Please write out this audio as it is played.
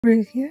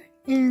Ruth here,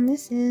 and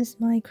this is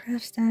my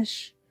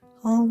CraftStash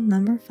Haul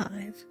number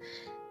 5.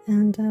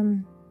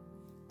 And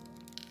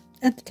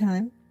at the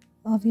time,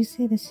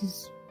 obviously this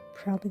is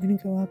probably going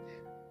to go up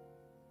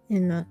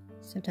in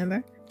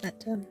September,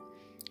 but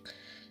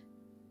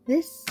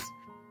this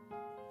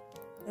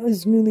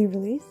was newly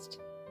released.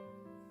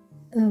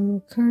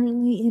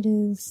 Currently it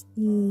is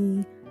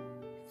the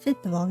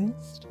 5th of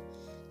August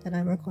that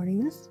I'm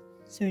recording this,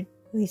 so at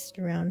least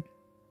around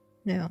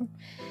now.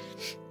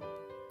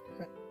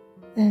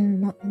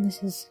 And not when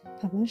this is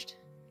published.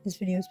 This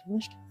video is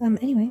published.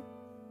 Anyway,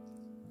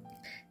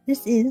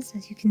 this is,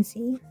 as you can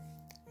see,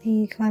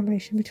 a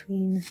collaboration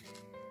between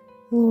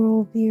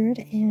Laurel Beard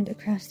and a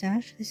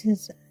CraftStash. This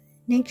is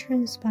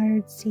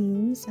nature-inspired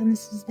scenes, and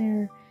this is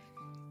their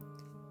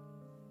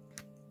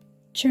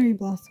cherry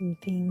blossom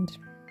themed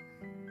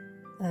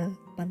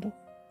bundle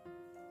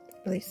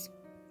release,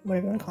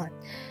 whatever you want to call it.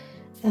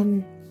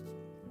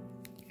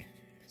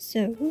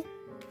 So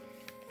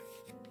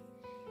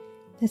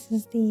this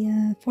is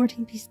the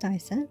 14-piece die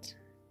set.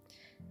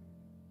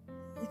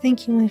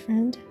 Thank you, my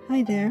friend.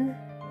 Hi there.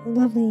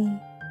 Lovely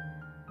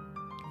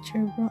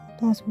cherry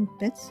blossom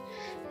bits.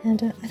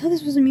 And I thought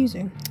this was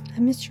amusing. I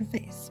missed your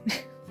face.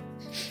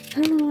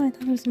 I don't know why I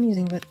thought it was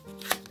amusing, but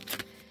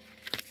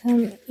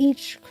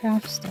each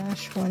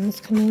CraftStash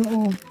ones come in a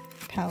little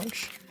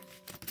pouch.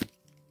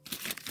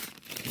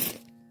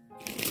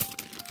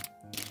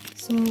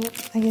 So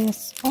I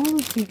guess all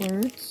of the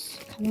words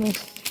come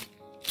with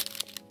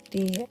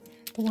the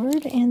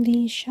word and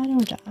the shadow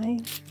die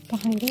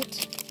behind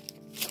it.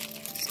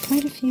 There's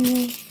quite a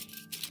few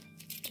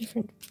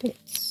different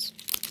bits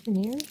in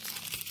here.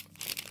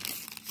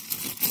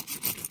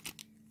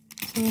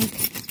 So like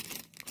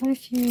quite a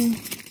few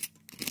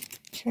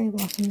cherry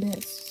blossom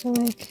bits. So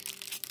like,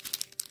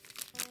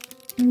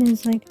 and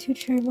there's like 2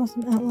 cherry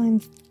blossom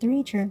outlines,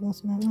 3 cherry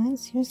blossom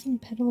outlines. Here's some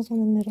petals on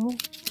the middle,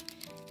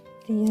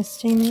 the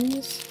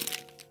stamens,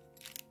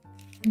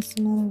 and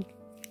some other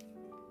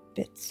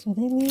bits. Are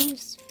they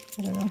leaves?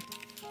 I don't know.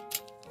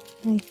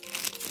 I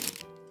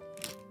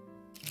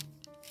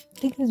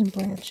think there's a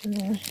branch in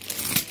there.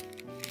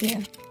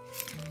 Yeah,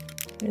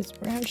 there's a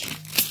branch.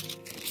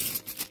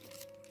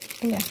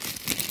 But yeah,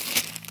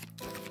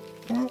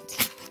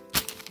 that.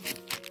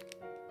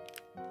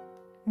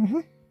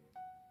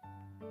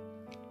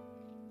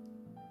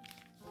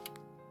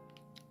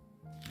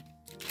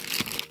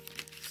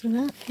 So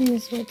that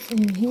is what's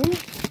in here.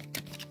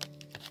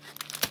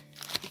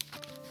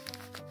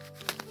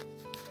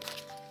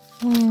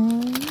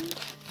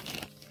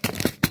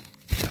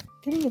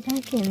 Getting it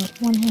back in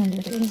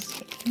one-handed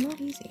is not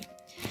easy.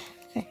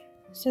 Okay,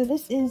 so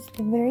this is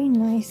the very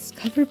nice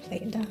cover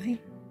plate die.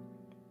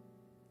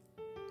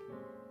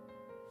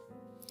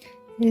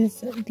 It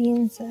is the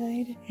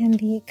inside and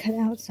the cut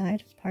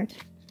outside part.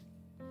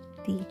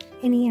 The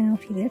innie and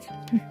outie bit.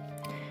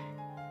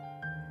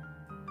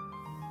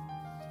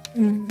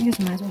 I guess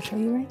I might as well show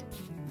you, right?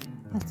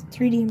 That's a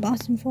 3D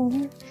embossing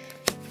folder.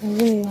 I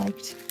really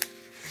liked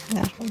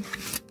that one.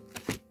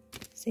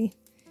 See?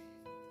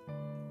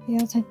 The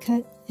outside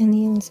cut and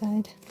the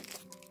inside.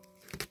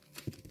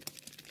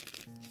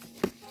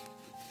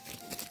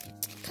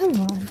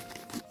 Come on.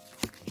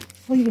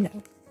 Well, you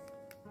know.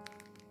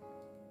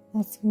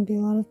 That's going to be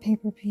a lot of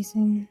paper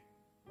piecing.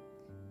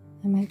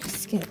 I might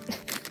just skip.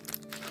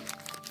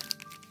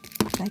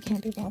 I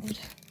can't be bothered.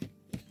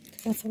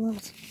 That's a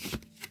lot.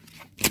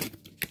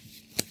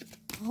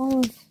 All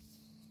of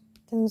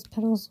those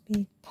petals will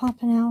be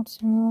popping out,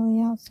 and all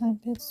the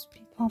outside bits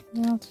will be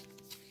popping out.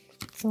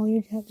 So all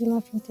you'd be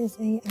left with is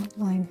a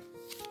outline.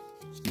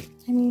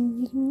 I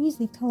mean, you can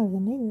easily color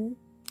them in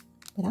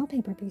without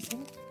paper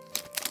piecing.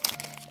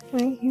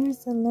 Anyway,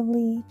 here's a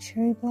lovely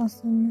cherry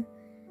blossom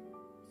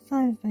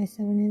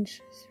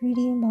 5x7" 3D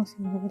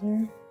embossing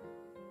folder.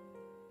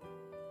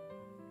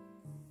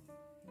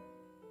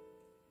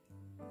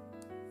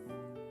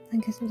 I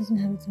guess it doesn't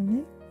have its own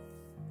name.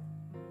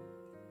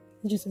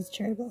 It just says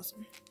cherry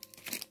blossom.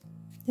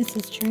 This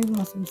is cherry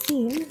blossom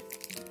scene.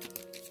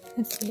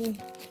 Let's see.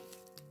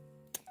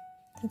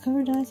 The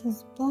cover die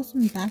says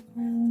blossom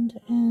background,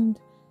 and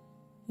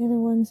the other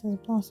one says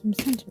blossom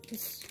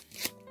centers.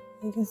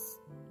 I guess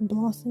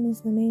blossom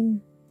is the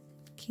main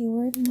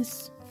keyword in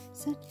this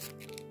set.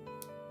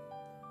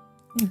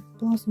 Yeah,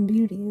 blossom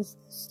beauty is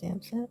the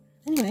stamp set.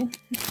 Anyway,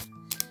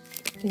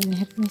 getting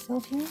ahead of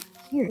myself here.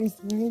 Here is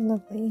the very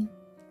lovely,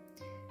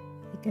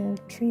 like a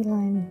tree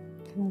line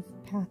kind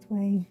of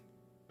pathway,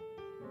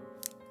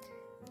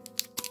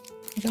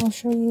 which I'll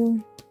show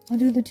you. I'll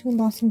do the 2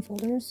 embossing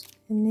folders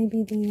and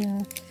maybe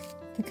the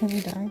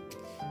cover die.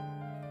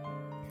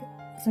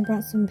 So I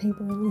brought some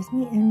paper with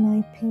me and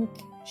my pink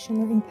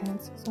shimmer ink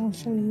pads, so I'll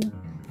show you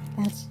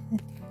that.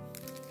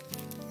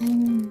 I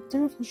don't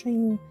know if I'll show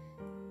you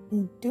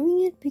me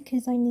doing it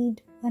because I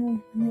might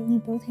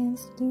need both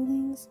hands to do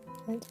things,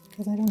 but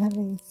because I don't have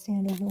any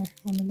stand over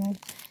on the bed.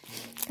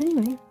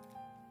 Anyway,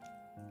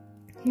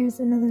 here's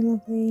another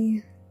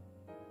lovely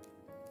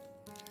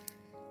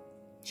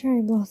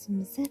cherry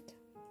blossom set.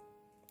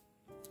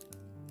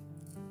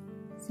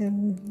 So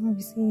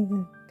obviously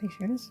the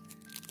pictures.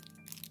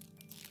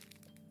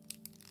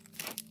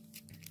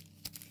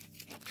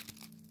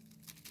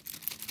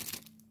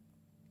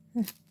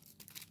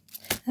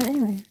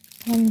 Anyway,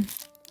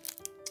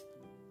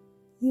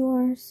 you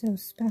are so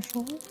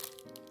special.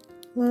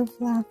 Love,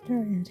 laughter,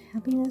 and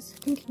happiness.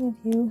 Thinking of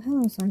you.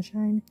 Hello,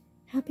 sunshine.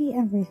 Happy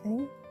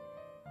everything.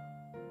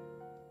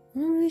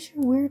 I'm not really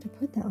sure where to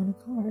put that on a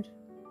card,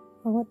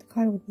 or what the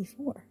card would be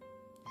for.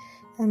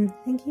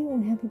 Thank you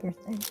and happy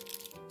birthday.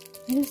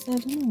 I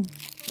don't know.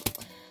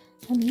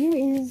 Here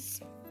is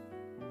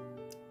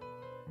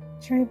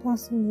Cherry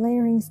Blossom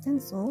Layering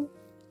Stencil.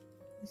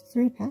 It's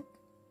 3-pack.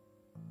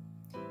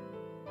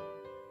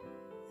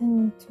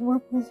 And to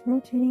work with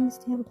rotating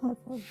stamp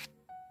platform.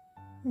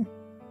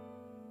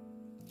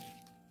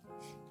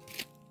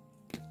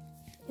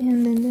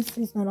 And then this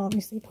is not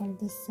obviously part of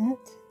this set.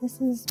 This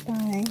is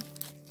by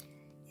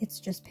It's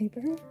Just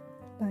Paper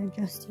by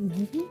Justine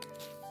Hogan.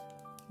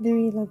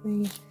 Very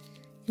lovely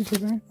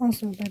YouTuber.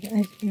 Also, but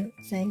I didn't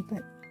say,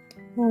 but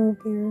Laura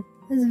Beard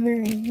is a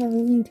very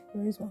lovely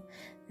YouTuber as well.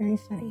 Very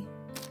funny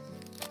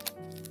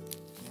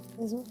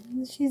as well.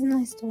 She's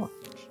nice to watch.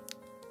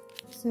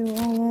 So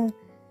I'll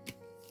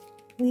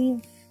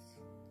leave,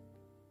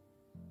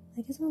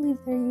 I guess I'll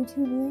leave their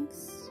YouTube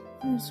links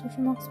in the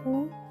description box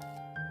below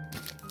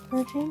for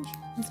a change,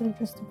 instead of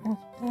just a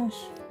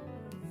CraftStash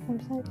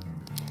website.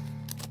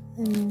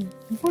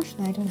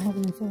 Unfortunately, I don't have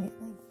an affiliate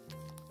link,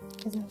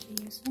 because that would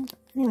be useful.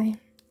 Anyway,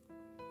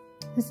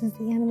 this is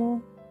the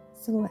Animal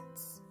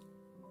Silhouettes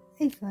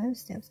A5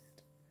 stamp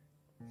set.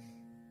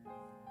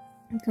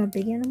 I've got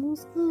big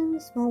animals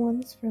and small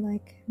ones for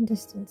like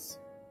distance,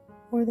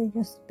 or they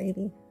just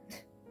baby.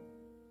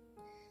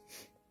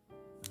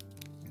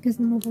 Because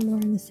none of them are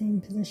in the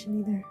same position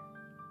either.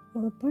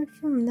 Well, apart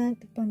from that,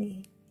 the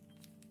bunny.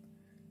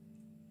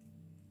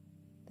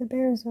 The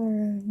bears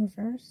are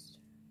reversed.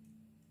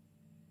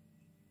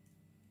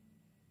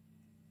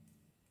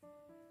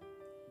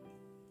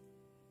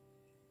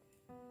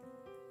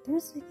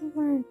 There's, I think,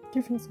 more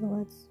different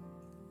silhouettes.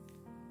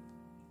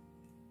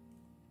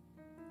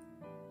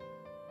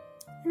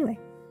 Anyway.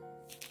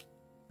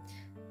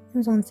 It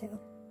was on sale.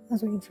 I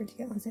was waiting for it to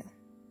get on sale.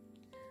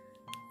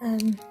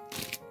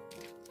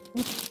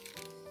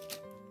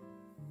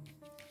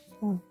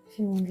 Oh, if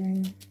you're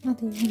wondering, not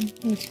that you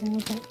need to know,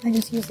 but I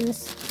just use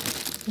this,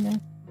 you know,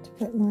 to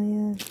put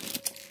my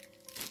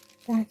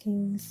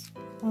backings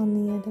on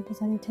the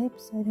double-sided tape,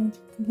 so I don't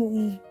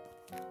completely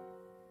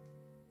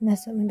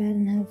mess up my bed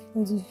and have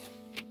loads of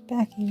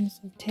backings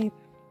of tape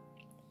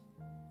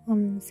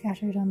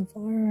scattered on the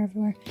floor or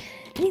everywhere.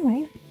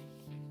 Anyway,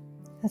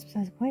 that's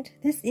besides the point.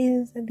 This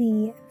is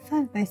the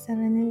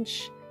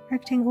 5x7-inch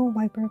rectangle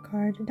wiper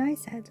card die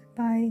set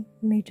by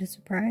Made to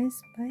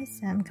Surprise by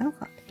Sam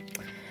Calcott.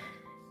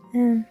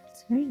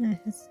 It's very nice.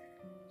 It's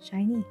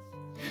shiny.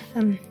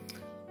 It's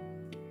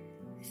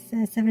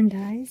 7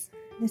 dies.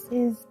 This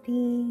is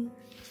the,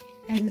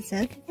 as it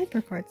said,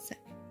 wiper card set.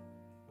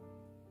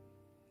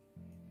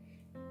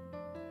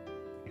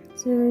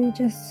 So you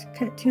just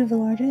cut 2 of the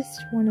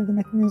largest, 1 of the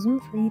mechanism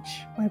for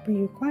each wiper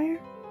you acquire.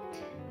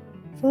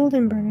 Fold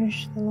and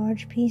burnish the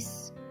large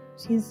pieces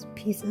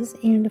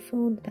and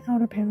fold the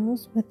outer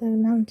panels with a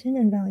mountain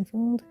and valley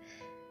fold.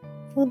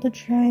 Fold the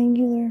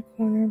triangular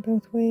corner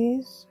both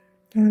ways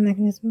on the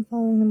mechanism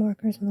following the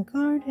markers on the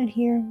card.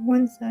 Adhere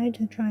one side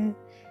to of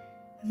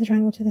the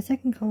triangle to the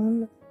second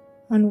column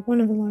on one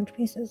of the large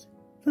pieces.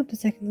 Flip the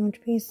second large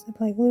piece,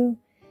 apply glue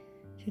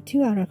to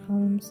 2 outer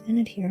columns, and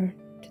adhere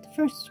to the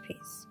first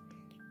piece.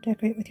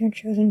 Decorate with your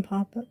chosen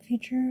pop-up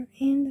feature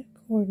and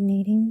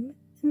coordinating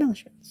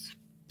embellishments.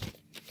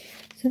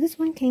 So this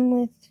one came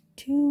with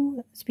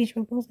 2 speech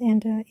bubbles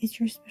and It's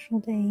Your Special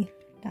Day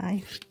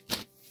die.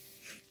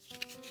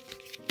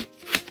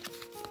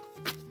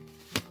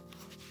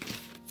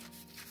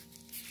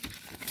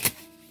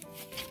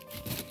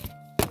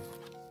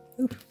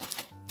 Oof.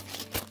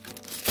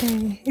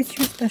 Okay, It's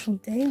Your Special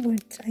Day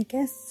would, I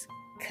guess,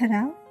 cut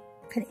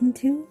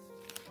into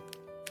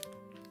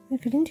or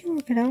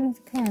cut out of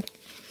the card.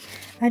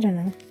 I don't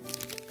know.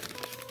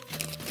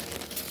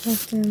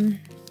 But,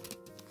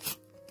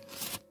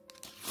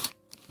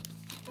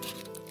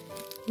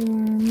 your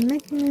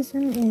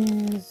mechanism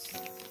is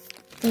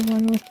the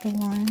one with the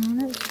line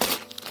on it.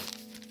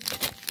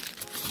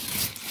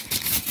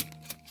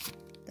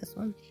 This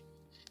one.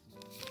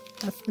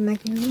 That's the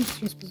mechanism. So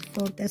you're supposed to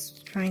fold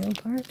this triangle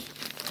part.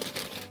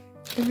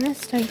 The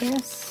rest, I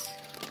guess,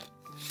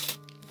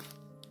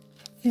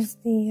 is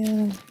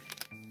the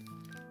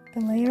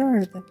layer,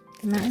 or the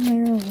matte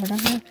layer, or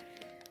whatever,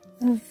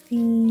 of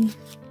the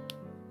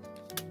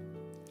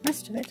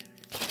rest of it.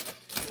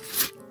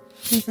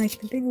 There's like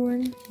the big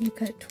one, you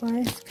cut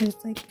twice, because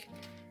it's like,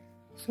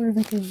 sort of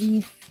like a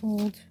V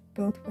fold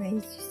both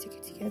ways, you stick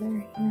it together,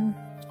 you know.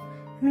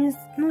 I mean, it's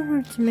not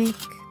hard to make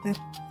the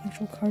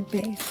actual card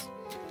base.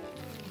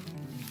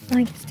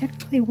 Like,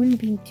 technically it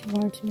wouldn't be too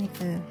hard to make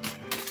the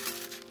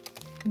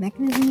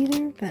mechanism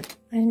either, but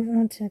I didn't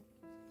want to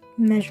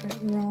measure it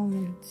wrong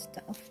and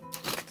stuff.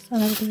 So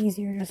that would be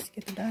easier just to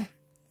get the die.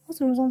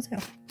 Also, it was on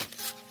sale.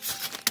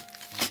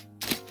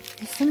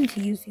 wanted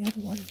to use the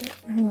other one, but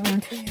I don't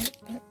want to yet.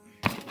 But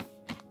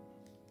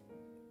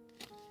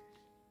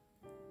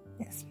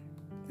yes.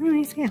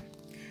 Anyways, yeah.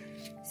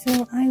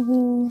 So I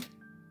will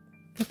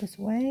put this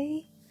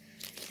away,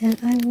 and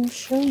I will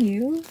show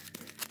you.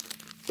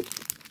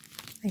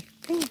 I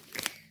think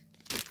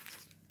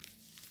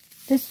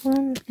this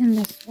one and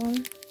this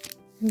one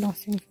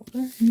embossing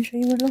folder, and show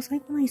you what it looks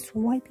like when I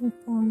swiping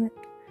from it,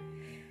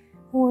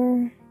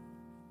 or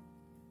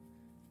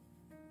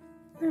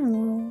I don't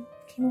know,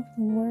 came up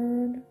with a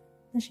word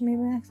that she made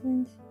by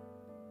accident.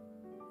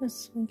 Was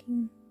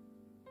swinking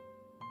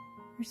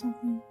or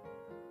something.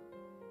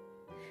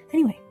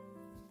 Anyway,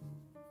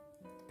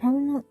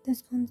 probably not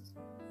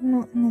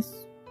in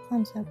this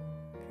concept.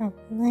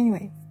 Probably.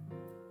 Anyway,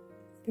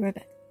 be right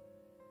back.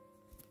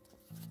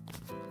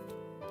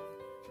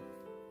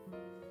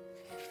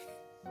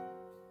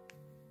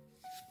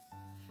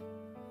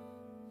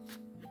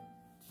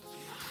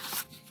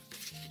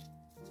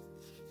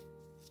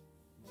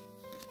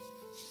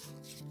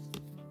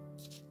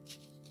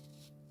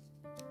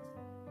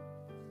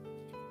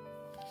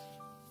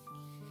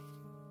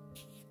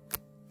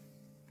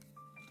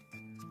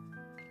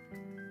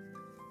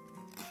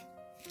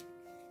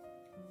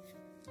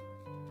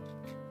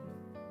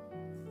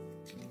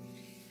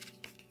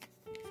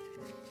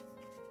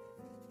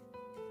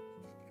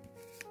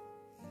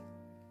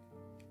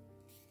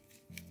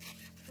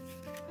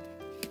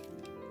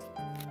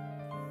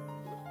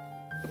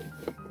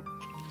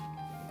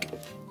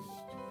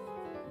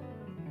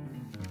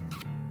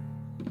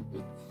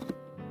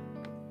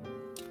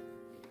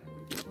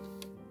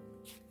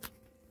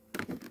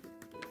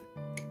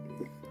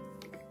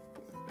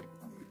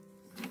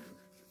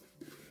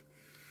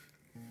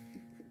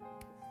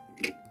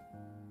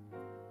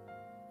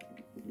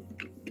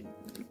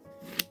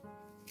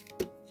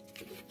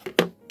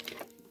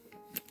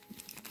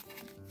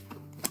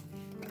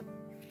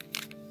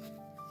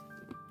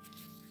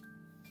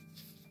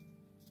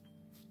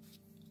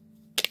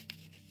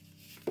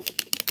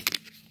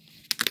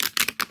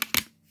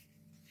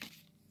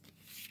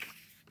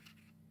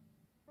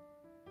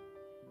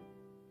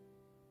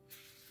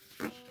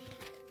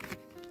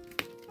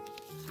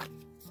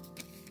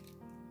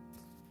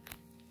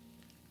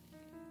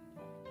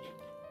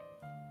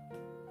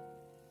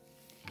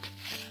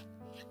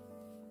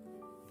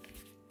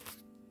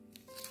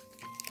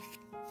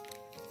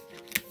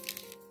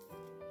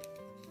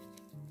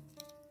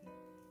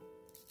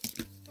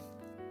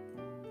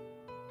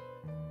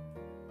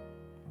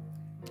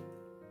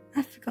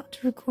 I forgot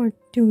to record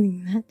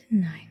doing that,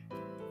 didn't I?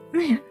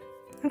 Man,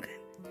 okay.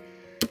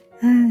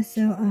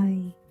 So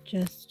I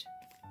just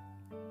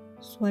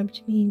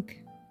swiped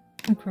ink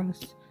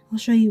across. I'll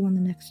show you on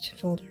the next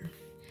folder.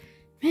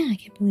 Man, I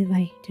can't believe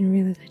I didn't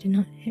realize I did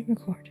not hit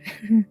record.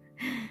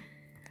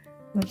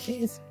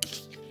 Whoopsies.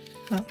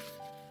 Well,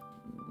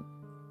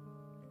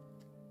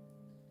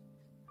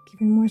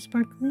 even more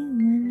sparkly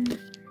when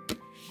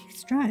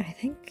it's dry, I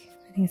think.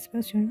 I think it's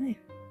supposed to anyway.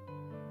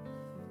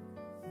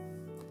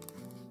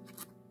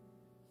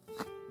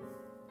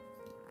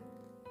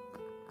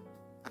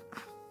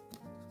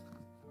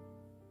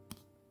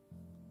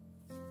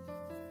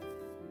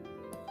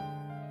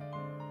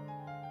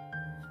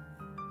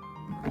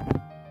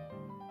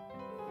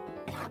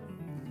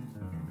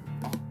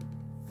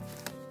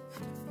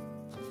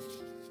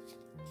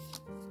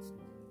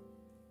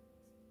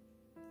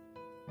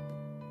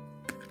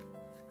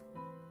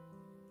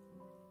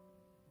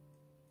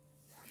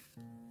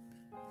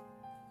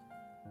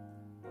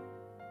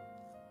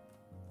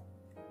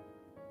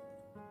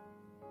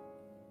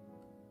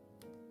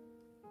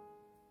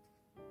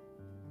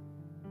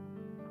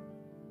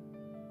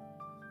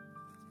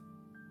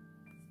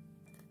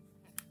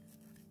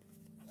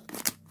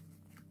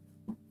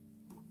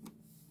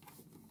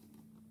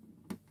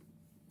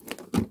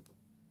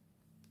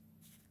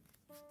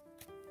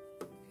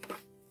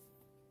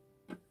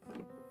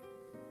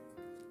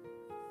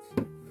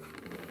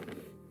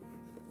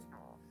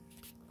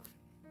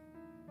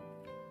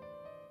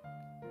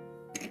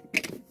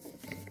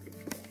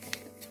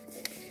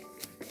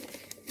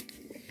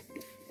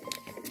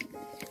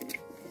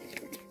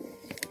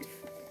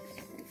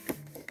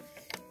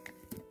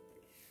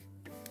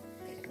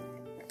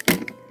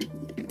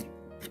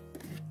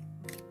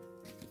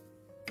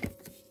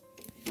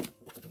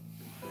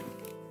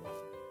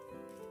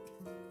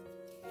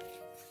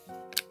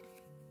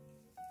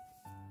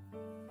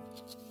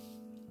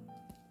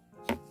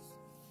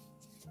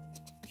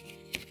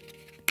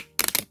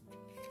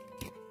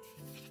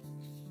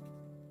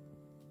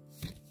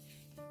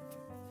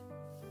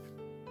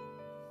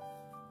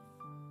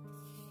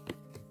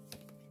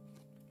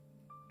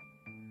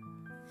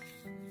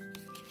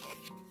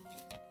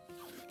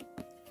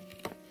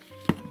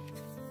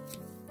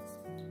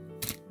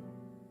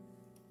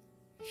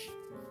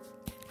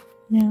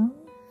 Now,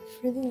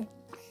 for the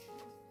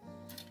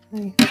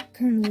I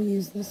currently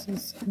use this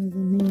as kind of the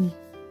mini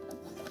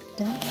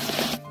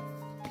desk,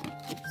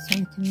 so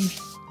I can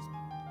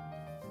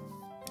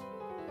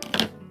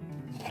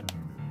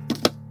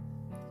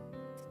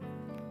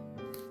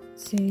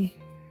see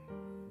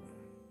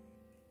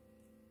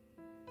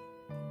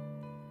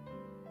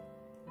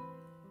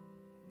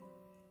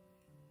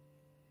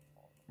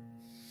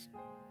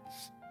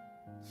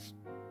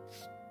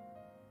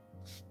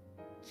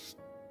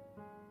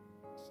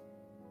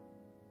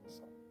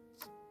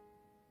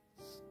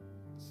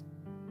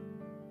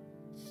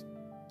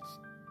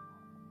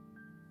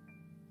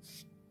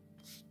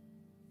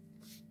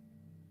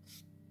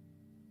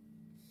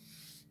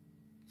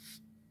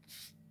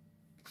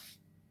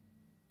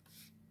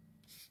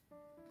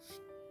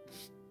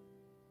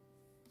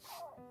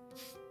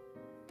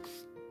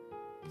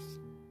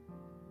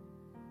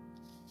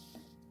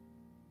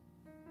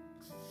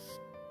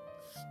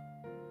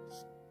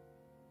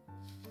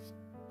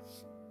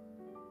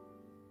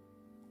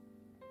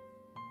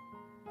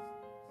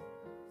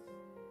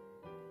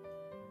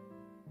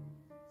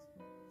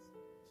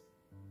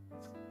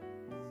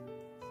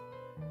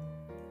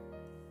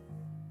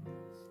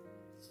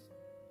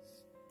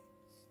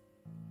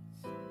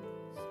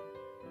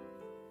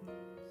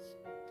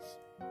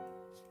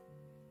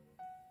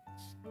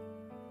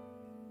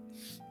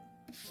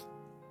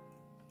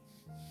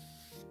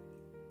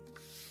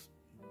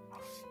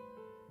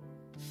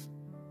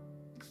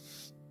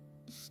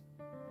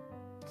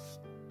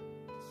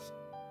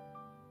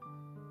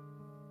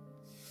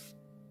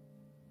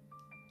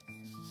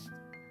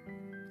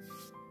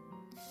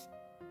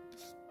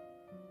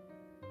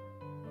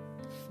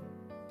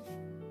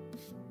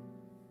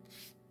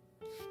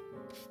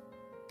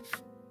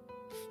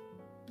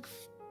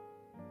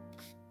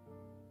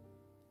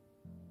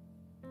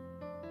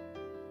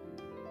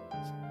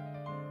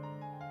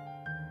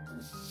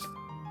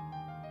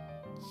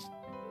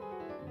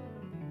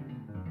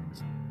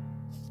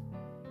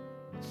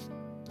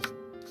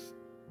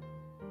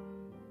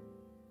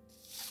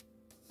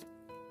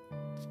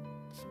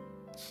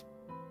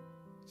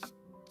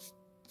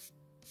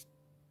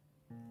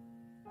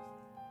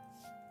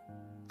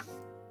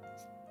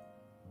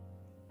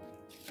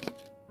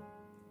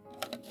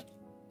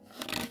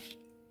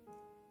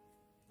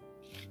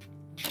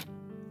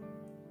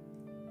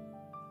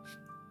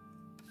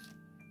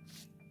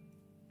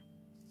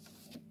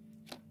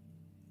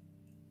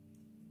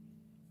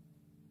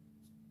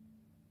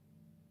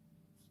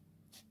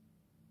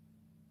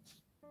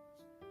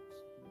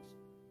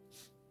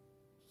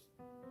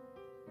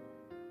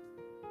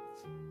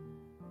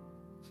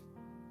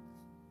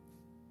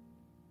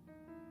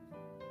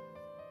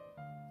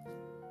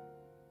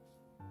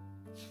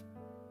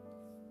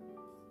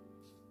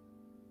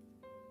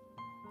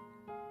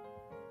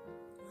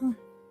Oh,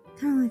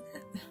 kind of like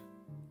that.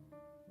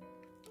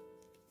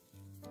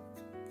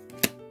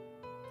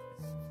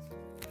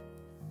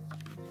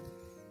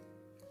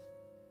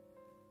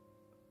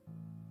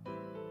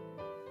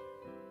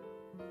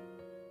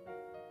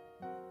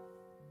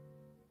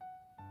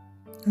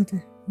 I'll have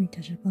to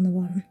retouch up on the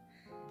bottom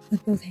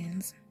with both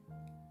hands,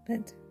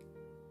 but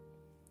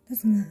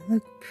doesn't that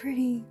look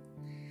pretty?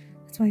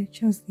 That's why I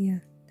chose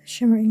the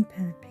shimmer ink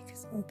pad,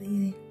 because it'll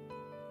be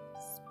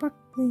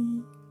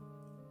sparkly.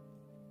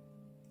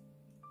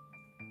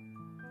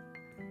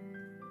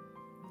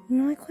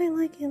 No, I quite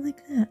like it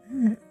like that.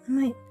 I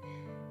might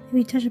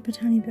maybe touch up a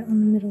tiny bit on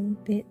the middle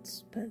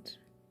bits, but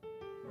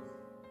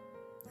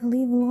I'll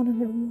leave a lot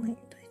of it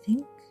white, I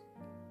think.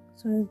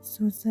 So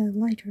it's a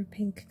lighter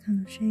pink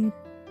kind of shade.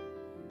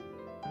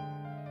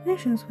 It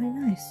actually looks quite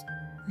nice,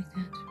 like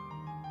that.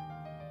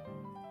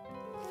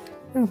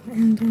 Oh,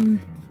 and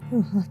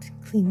I'll have to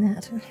clean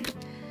that.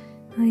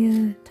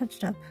 I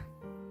touched up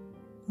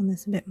on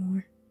this a bit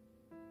more.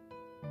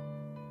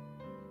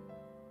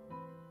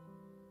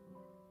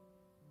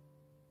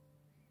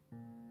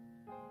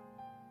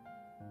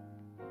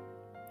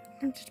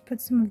 I'm just put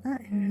some of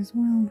that in as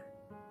well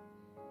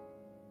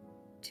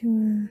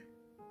to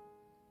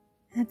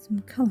add some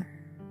color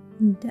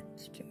and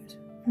depth to it.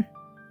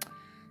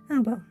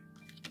 Oh well.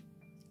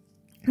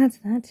 That's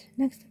that.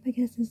 Next up, I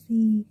guess, is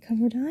the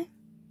cover die.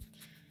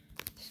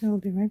 So I'll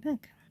be right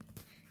back.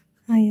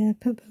 I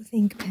put both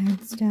ink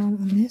pads down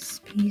on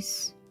this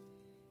piece.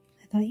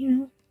 I thought, you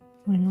know,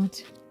 why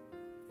not?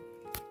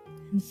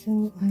 And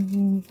so I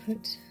will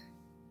put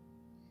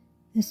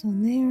this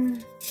on there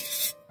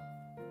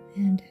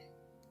and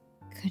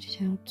cut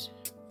it out.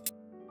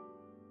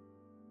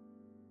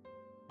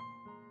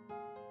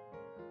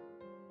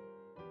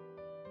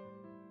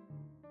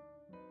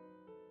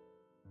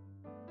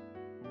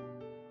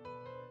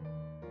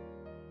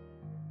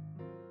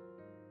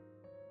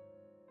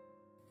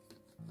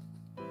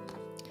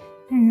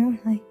 There you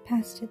go, I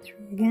passed it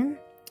through again,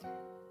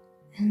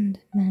 and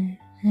I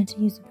had to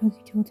use the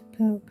pokey tool to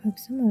poke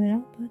some of it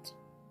out, but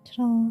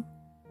ta-da!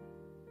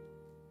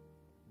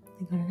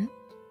 I got it out.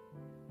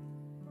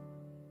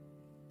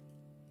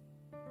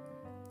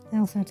 I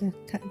also had to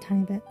cut a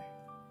tiny bit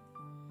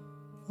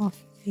off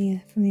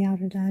from the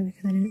outer die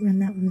because I didn't run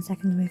that one the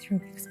second way through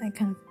because I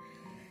kind of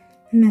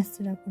messed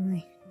it up when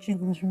I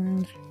jiggled it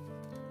around.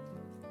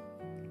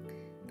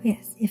 But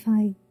yes, if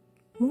I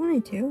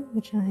wanted to,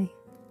 which I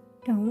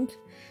don't,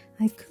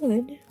 I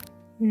could,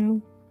 you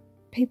know,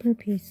 paper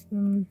piece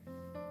them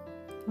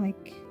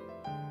like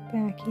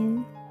back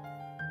in,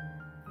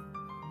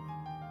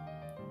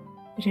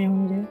 which I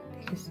don't want to do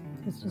because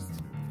it's just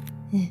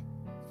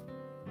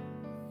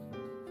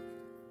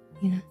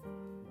you know.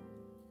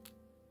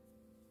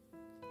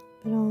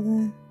 But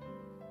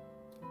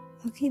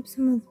I'll keep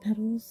some of the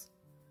petals,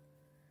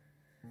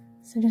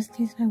 so just in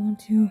case I want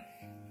to,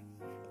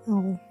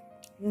 I'll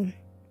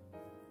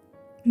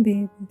be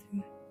able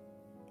to.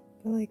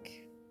 But like,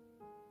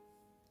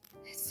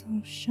 it's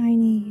so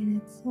shiny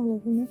and it's all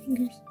over my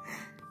fingers.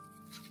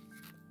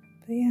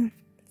 But yeah,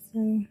 so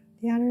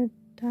the outer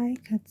die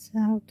cuts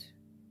out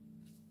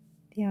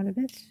the outer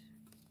bit,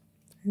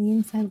 and the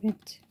inside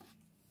bit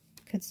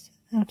cuts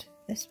out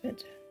this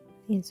bit,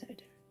 the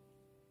inside.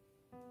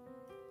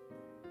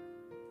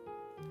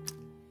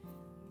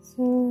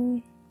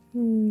 So,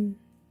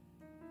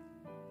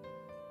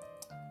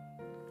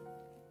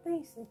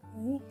 basically,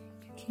 you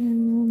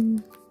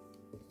can,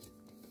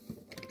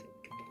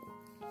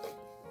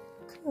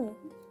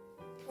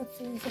 let's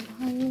see, is it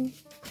behind me?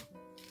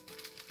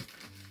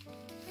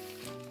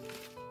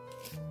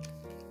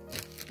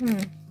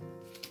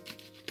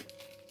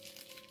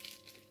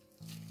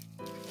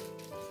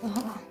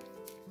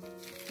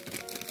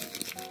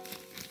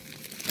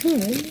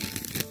 Could,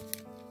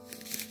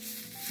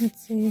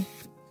 let's see,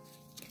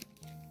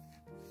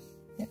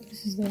 yeah,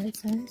 this is the right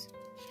size.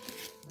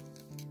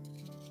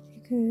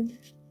 You could,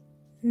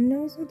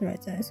 no, it's not the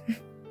right size.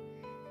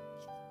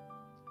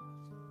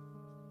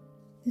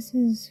 This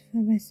is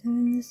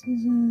 5x7, this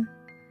is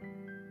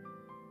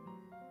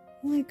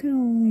well, I could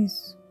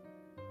always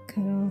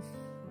cut off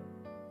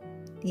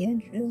the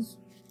edges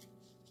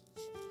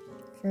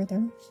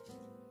further.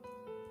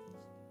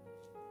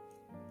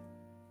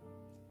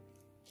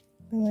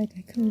 But like,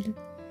 I could,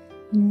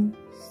 you know,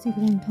 stick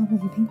it on top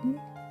of a pink one.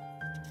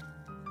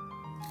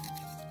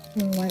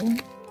 Or a white one.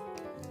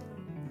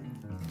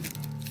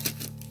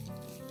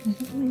 I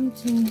think I need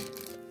to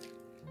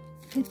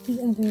hit the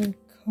other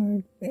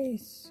card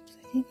base.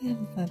 I think I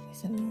have a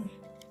 5x7 one.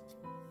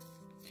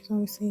 So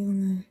obviously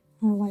on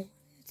a white one,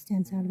 it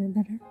stands out a bit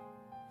better,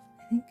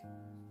 I think.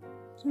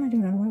 So I might do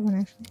it on a white one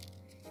actually.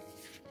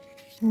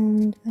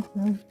 And I don't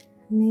know,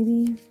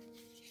 maybe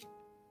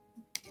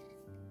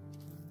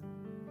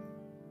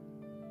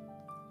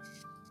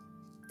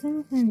I don't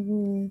know if I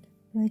would,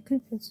 but I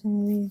could put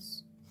some of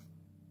these,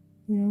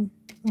 you know,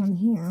 on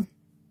here.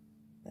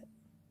 But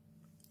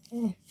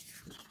I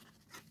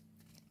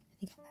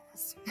think I'll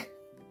pass.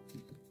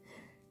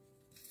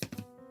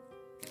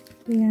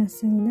 But yeah,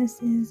 so this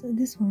is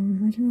this one.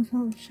 I don't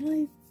know if should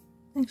I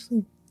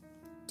actually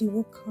do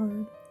a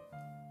card.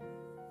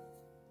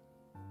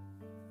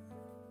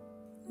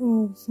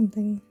 Or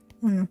something.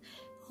 I don't know.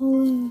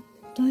 I'll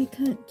die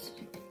cut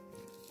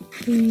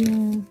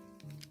the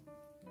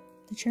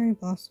cherry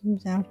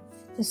blossoms out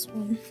of this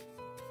one.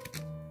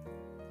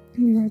 I'll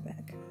be right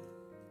back.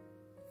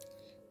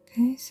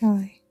 Okay, so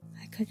I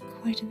cut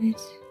quite a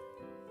bit.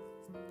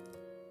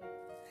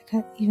 I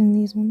cut even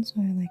these ones,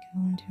 so if I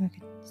wanted to, I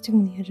could stick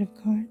them on the edge of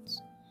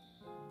cards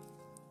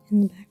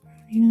in the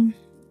background, you know?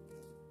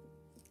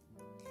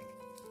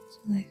 So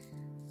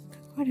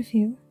cut quite a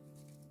few.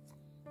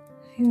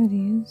 A few of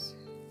these.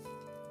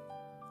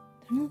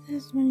 I don't know if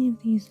there's many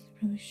of these. I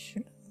probably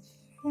should have.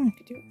 Oh, I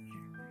could do it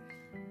later.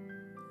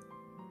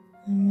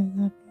 And I've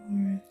got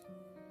more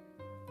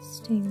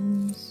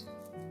stems,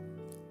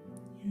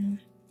 you know.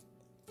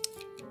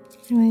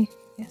 Anyway,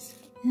 yes.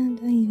 And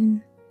I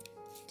even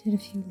did a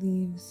few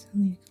leaves.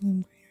 I'll need to color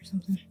them green or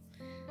something.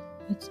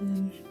 But,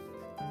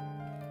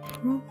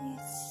 probably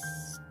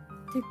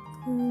stick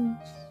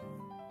those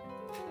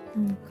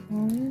on a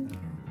card.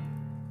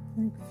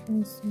 Like, for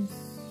instance,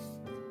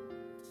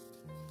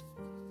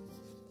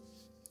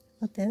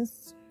 about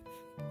this.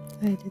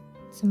 I did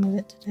some of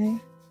it today.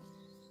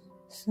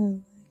 So,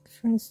 like,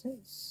 for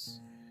instance,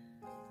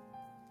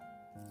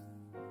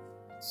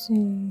 let's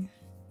see.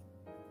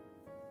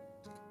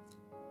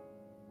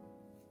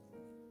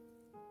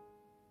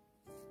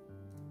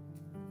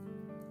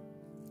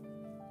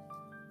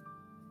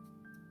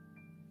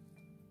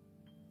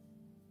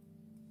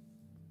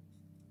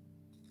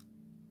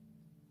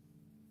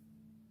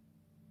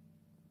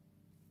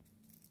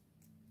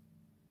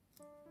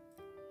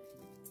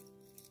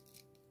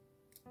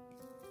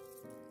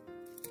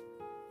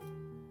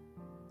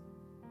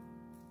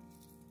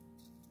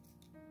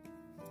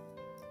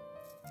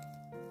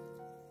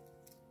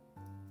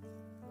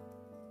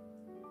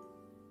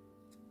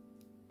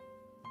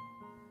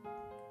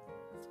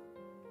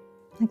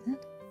 Like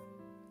that.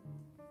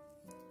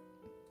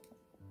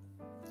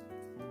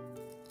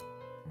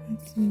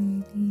 Let's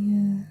see,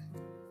 the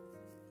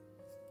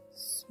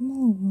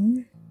small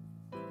one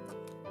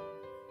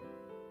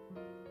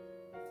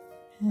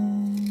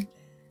had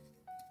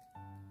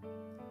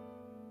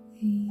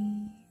a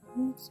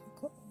little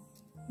circle.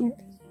 Where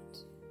is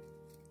it?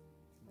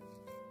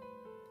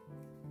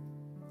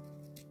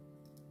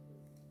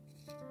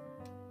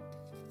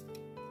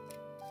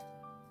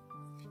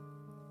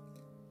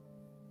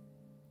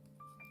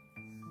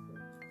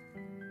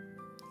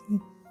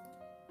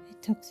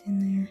 It tucks in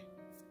there.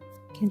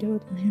 Can't do it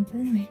with one hand, but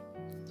anyway.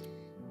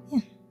 Yeah.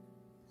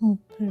 I'll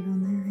put it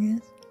on there, I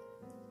guess.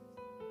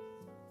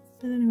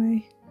 But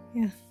anyway,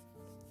 yeah.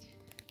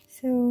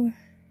 So,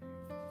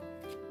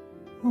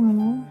 all in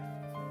all,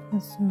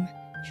 there's some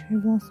cherry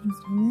blossoms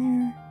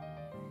down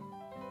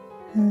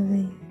there. Have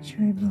a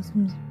cherry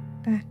blossoms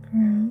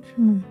background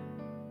from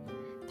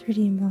a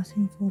 3D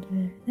embossing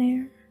folder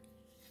there.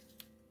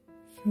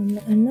 From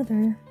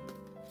another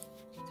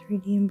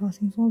 3D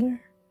embossing folder.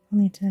 I'll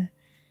need to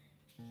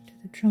do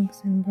the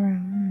trunks in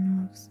brown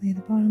and obviously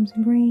the bottoms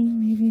in green.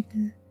 Maybe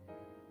the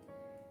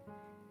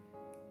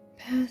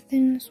path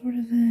in sort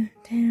of a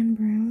tan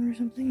brown or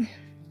something.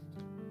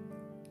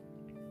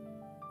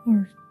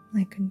 Or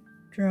I could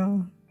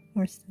draw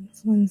or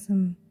stencil in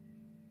some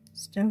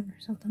stone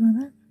or something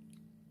like that.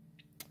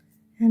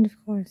 And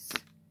of course,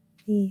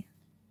 the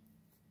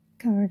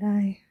cover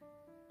die.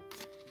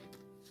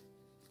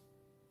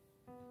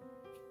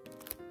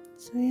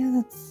 So yeah,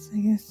 that's, I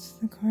guess,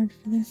 the card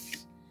for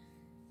this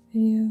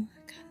video.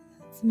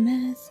 That's a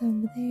mess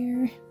over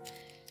there.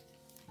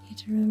 I need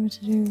to remember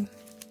to do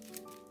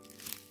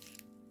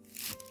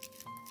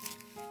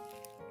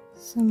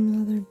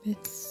some other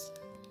bits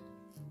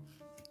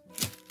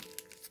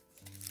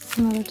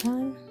some other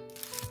time.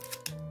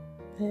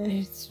 But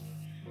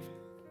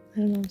I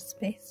don't have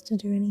space to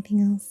do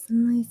anything else.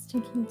 And my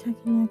sticky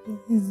tacky neck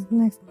is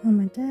next on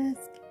my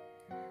desk.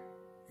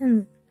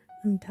 And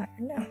I'm tired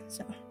now,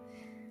 so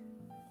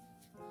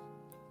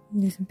I'll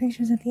do some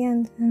pictures at the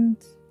end, and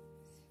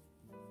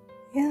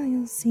yeah,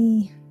 you'll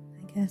see,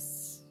 I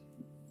guess,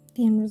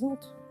 the end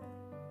result.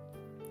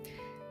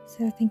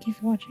 So thank you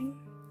for watching.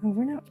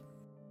 Over and out.